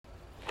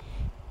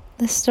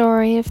The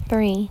story of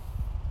 3.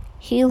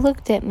 He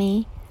looked at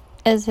me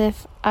as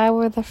if I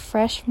were the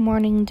fresh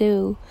morning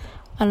dew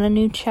on a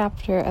new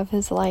chapter of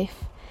his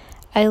life.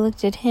 I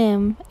looked at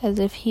him as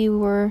if he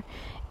were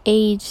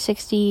age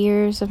 60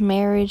 years of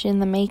marriage in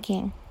the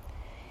making.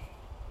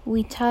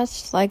 We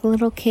touched like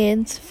little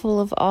kids, full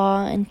of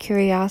awe and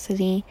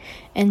curiosity,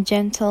 and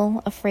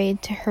gentle,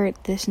 afraid to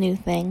hurt this new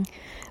thing.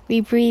 We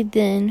breathed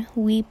in,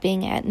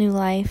 weeping at new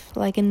life,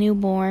 like a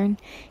newborn.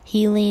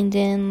 He leaned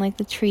in like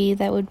the tree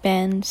that would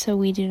bend so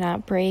we do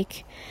not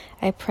break.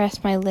 I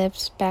pressed my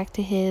lips back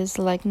to his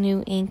like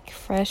new ink,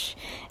 fresh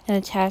and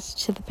attached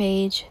to the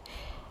page.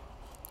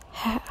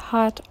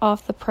 Hot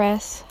off the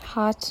press,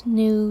 hot,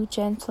 new,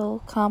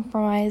 gentle,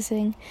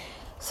 compromising.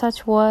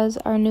 Such was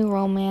our new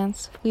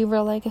romance. We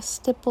were like a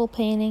stipple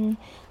painting,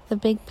 the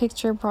big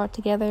picture brought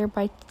together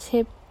by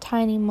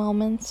tiny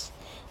moments.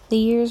 The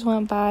years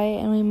went by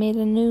and we made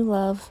a new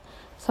love,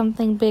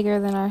 something bigger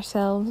than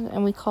ourselves,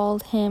 and we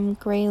called him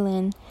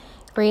Graylin.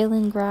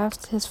 Graylin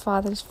grasped his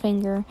father's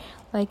finger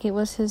like it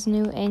was his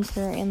new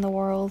anchor in the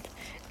world.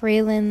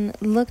 Graylin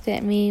looked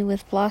at me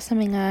with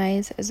blossoming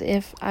eyes as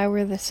if I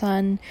were the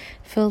sun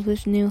filled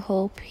with new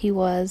hope he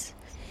was.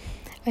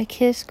 I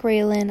kissed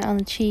Graylin on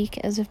the cheek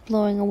as if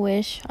blowing a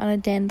wish on a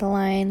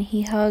dandelion.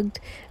 He hugged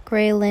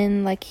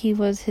Graylin like he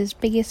was his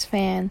biggest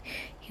fan.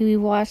 We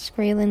watched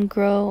Graylin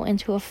grow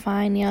into a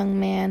fine young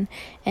man,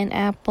 an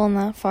apple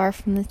not far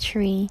from the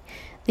tree.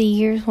 The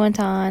years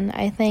went on.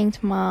 I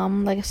thanked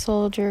Mom like a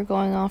soldier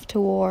going off to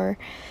war,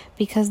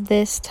 because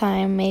this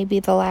time may be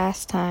the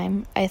last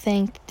time. I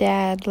thanked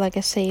Dad like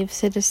a saved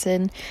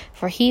citizen,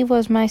 for he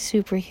was my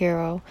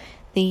superhero.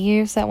 The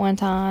years that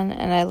went on,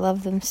 and I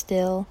love them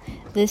still.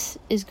 This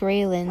is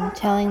Graylin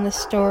telling the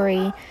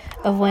story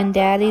of when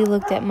Daddy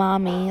looked at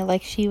Mommy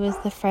like she was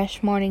the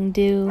fresh morning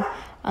dew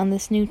on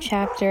this new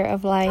chapter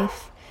of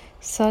life.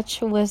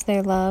 Such was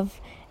their love,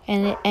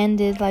 and it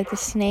ended like the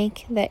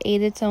snake that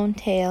ate its own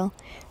tail,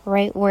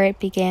 right where it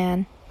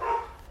began.